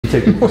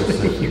take the first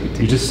sip.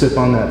 You just sip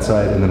on that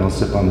side and then I'll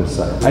sip on this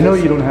side. I know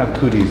you don't have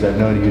cooties. I've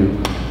known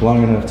you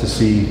long enough to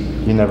see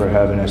you never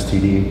have an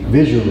STD,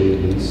 visually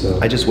at least, so.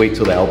 I just wait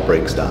till the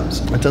outbreak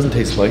stops. It doesn't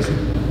taste spicy.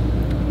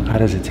 How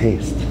does it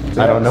taste?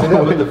 I don't know. See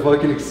that with the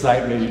fucking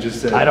excitement you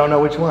just said. I don't know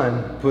which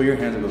one. Put your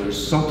hands up.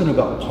 There's something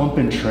about pump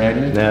and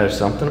tranny. Yeah, there's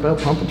something about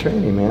pump and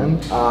tranny, man.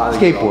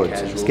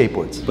 Skateboards.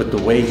 Skateboards. But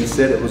the way he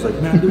said it was like,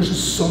 man, there's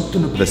just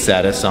something about The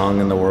saddest song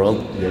in the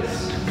world.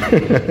 Yes.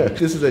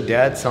 This is a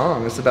dad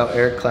song. This is about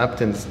Eric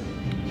Clapton's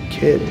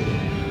kid.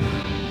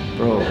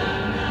 Bro,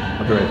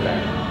 I'll be right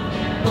back.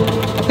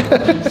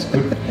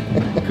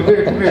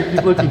 Come here,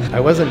 keep looking. I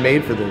wasn't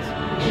made for this.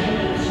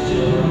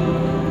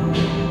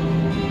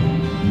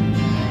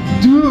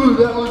 Dude,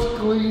 that was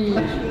clean.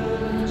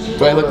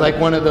 Do I look like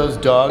one of those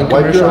dog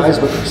Wipe your eyes,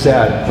 commercials? but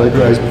sad. Wipe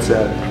your eyes, but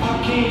sad.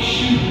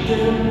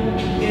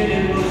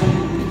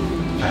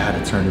 I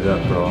had to turn it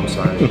up, bro. I'm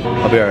sorry.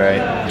 I'll be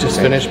alright. Just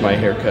finished my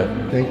haircut.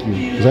 Thank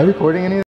you. Was I recording any of that?